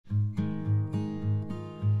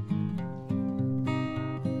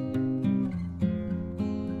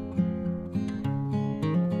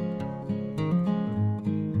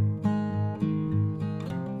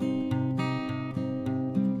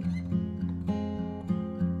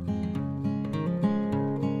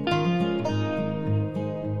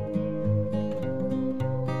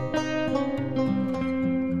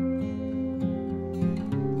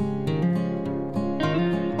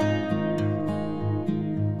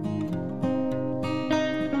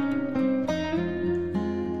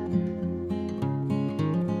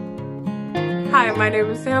Hi, my name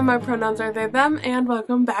is Sam, my pronouns are they, them, and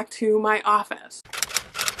welcome back to my office.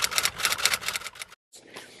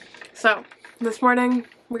 So, this morning,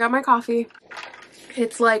 we got my coffee.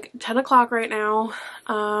 It's like 10 o'clock right now,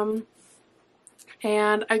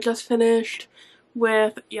 and I just finished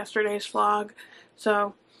with yesterday's vlog,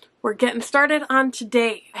 so we're getting started on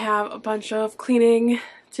today. I have a bunch of cleaning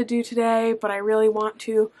to do today, but I really want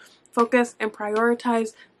to focus and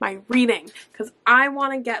prioritize my reading because I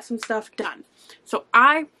want to get some stuff done. So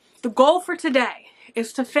the goal for today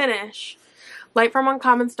is to finish Light from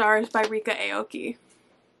Uncommon Stars by Ryka Aoki.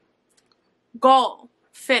 Goal,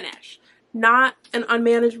 finish. Not an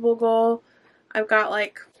unmanageable goal. I've got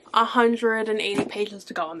like 180 pages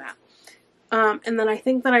to go on that. And then I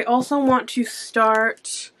think that I also want to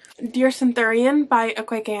start Dear Senthuran by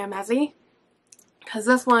Akwaeke Emezi, because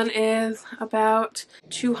this one is about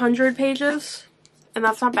 200 pages, and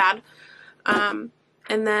that's not bad. And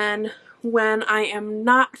then when I am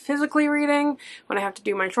not physically reading, when I have to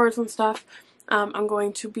do my chores and stuff, I'm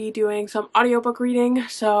going to be doing some audiobook reading,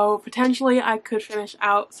 so potentially I could finish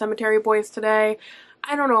out Cemetery Boys today.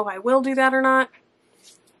 I don't know if I will do that or not.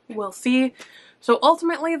 We'll see. So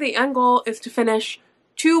ultimately the end goal is to finish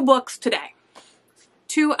 2 books today.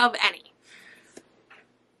 2 of any.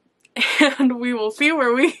 And we will see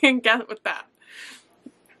where we can get with that.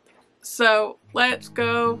 So let's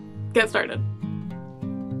go get started.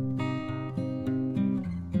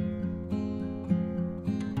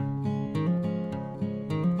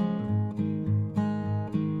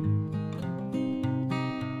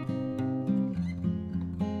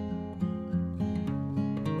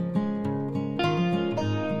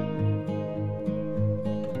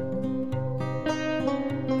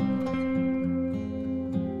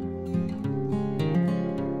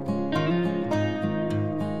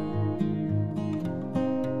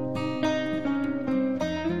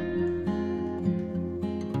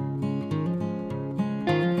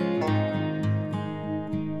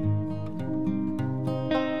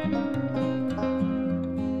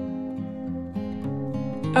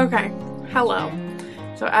 Okay, hello.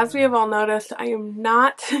 So as we have all noticed, I am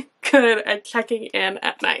not good at checking in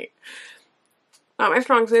at night. Not my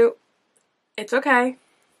strong suit. It's okay.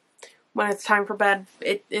 When it's time for bed,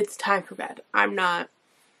 it's time for bed.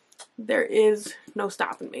 There is no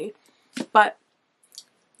stopping me. But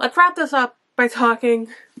let's wrap this up by talking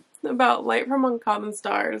about Light from Uncommon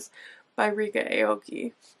Stars by Ryka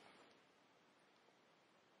Aoki.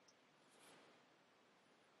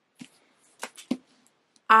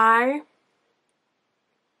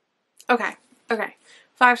 Okay.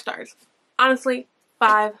 5 stars. Honestly,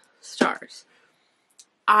 5 stars.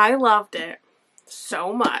 I loved it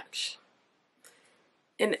so much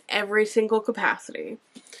in every single capacity.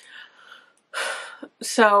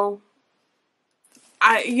 So,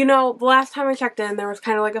 the last time I checked in, there was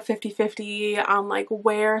kind of like a 50-50 on like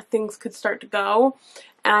where things could start to go.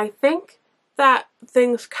 And I think that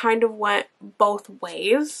things kind of went both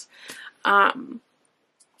ways.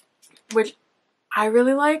 Which I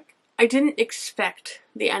really like. I didn't expect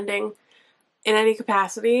the ending in any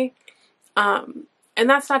capacity. And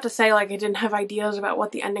that's not to say like I didn't have ideas about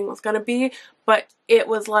what the ending was going to be, but it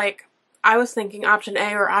was like I was thinking option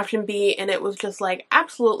A or option B, and it was just like,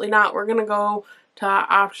 absolutely not. We're going to go to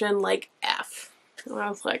option like F. And I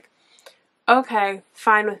was like, okay,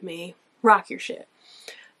 fine with me. Rock your shit.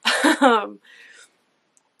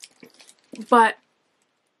 But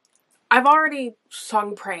I've already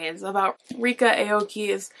sung praise about Ryka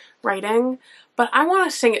Aoki's writing, but I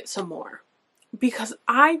want to sing it some more because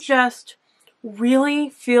I just really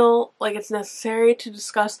feel like it's necessary to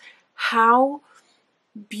discuss how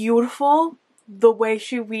beautiful the way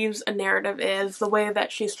she weaves a narrative is, the way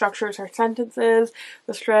that she structures her sentences,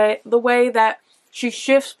 the way that she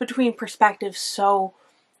shifts between perspectives so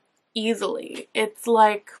easily. It's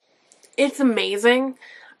amazing.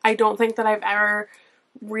 I don't think that I've ever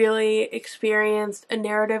really experienced a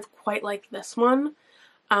narrative quite like this one.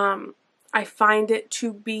 I find it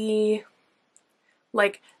to be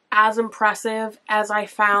like as impressive as I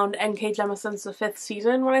found N.K. Jemisin's The Fifth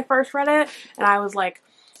Season when I first read it, and I was like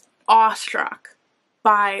awestruck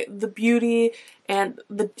by the beauty and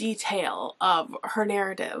the detail of her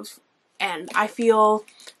narrative, and I feel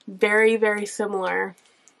very, very similar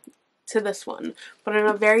to this one, but in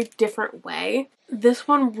a very different way. This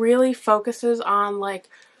one really focuses on like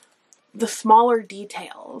the smaller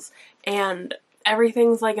details, and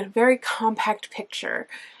everything's like a very compact picture,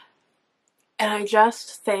 and I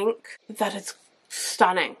just think that it's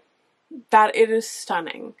stunning. That it is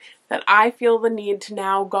stunning. That I feel the need to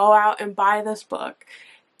now go out and buy this book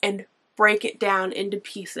and break it down into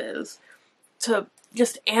pieces to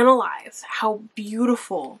just analyze how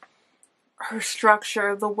beautiful her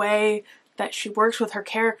structure, the way that she works with her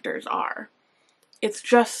characters are. It's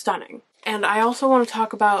just stunning. And I also want to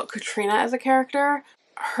talk about Katrina as a character.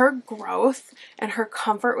 Her growth and her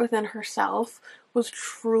comfort within herself was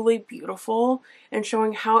truly beautiful, and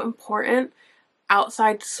showing how important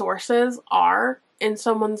outside sources are in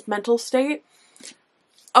someone's mental state.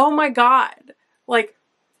 Oh my god. Like,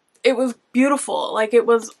 it was beautiful. Like, it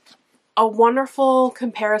was a wonderful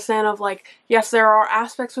comparison of, like, yes, there are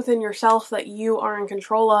aspects within yourself that you are in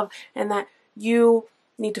control of and that you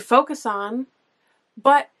need to focus on,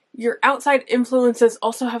 but your outside influences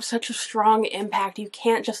also have such a strong impact. You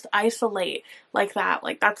can't just isolate like that.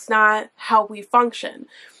 Like, that's not how we function.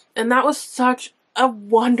 And that was such a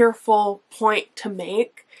wonderful point to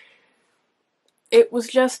make. It was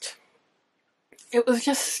just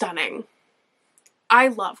stunning. I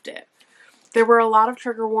loved it. There were a lot of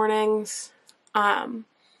trigger warnings.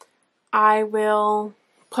 I will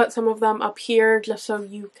put some of them up here just so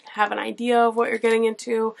you can have an idea of what you're getting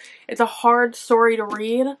into. It's a hard story to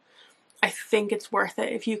read. I think it's worth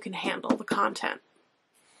it if you can handle the content.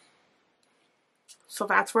 So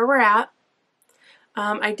that's where we're at.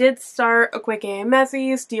 I did start Akwaeke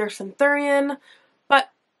Emezi's Dear Senthuran,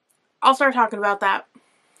 but I'll start talking about that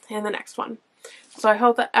in the next one. So I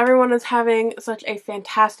hope that everyone is having such a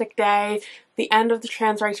fantastic day. The end of the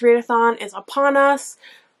Trans Rights Readathon is upon us.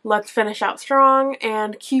 Let's finish out strong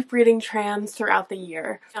and keep reading trans throughout the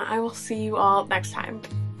year. And I will see you all next time.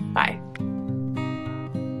 Bye.